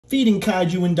Feeding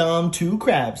Kaiju and Dom 2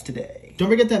 crabs today. Don't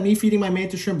forget that me feeding my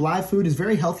mantis shrimp live food is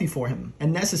very healthy for him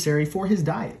and necessary for his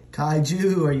diet.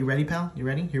 Kaiju, are you ready, pal? You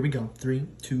ready? Here we go. 3,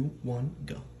 2, 1,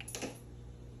 go.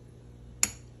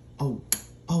 Oh,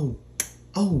 oh,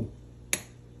 oh.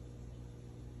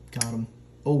 Got him.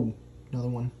 Oh, another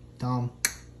one. Dom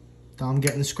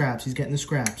getting the scraps. He's getting the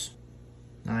scraps.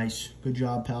 Nice. Good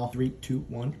job, pal. 3, 2,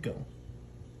 1, go.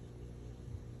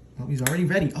 Oh, he's already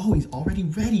ready. Oh, he's already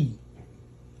ready.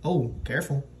 Oh,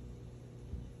 careful.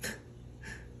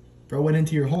 Bro went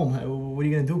into your home. What are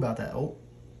you going to do about that? Oh.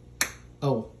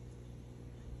 Oh.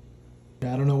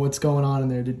 Yeah, I don't know what's going on in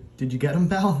there. Did you get him,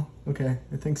 pal? Okay,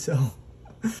 I think so.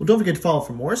 Well, don't forget to follow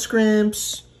for more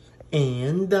scrimps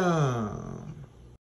and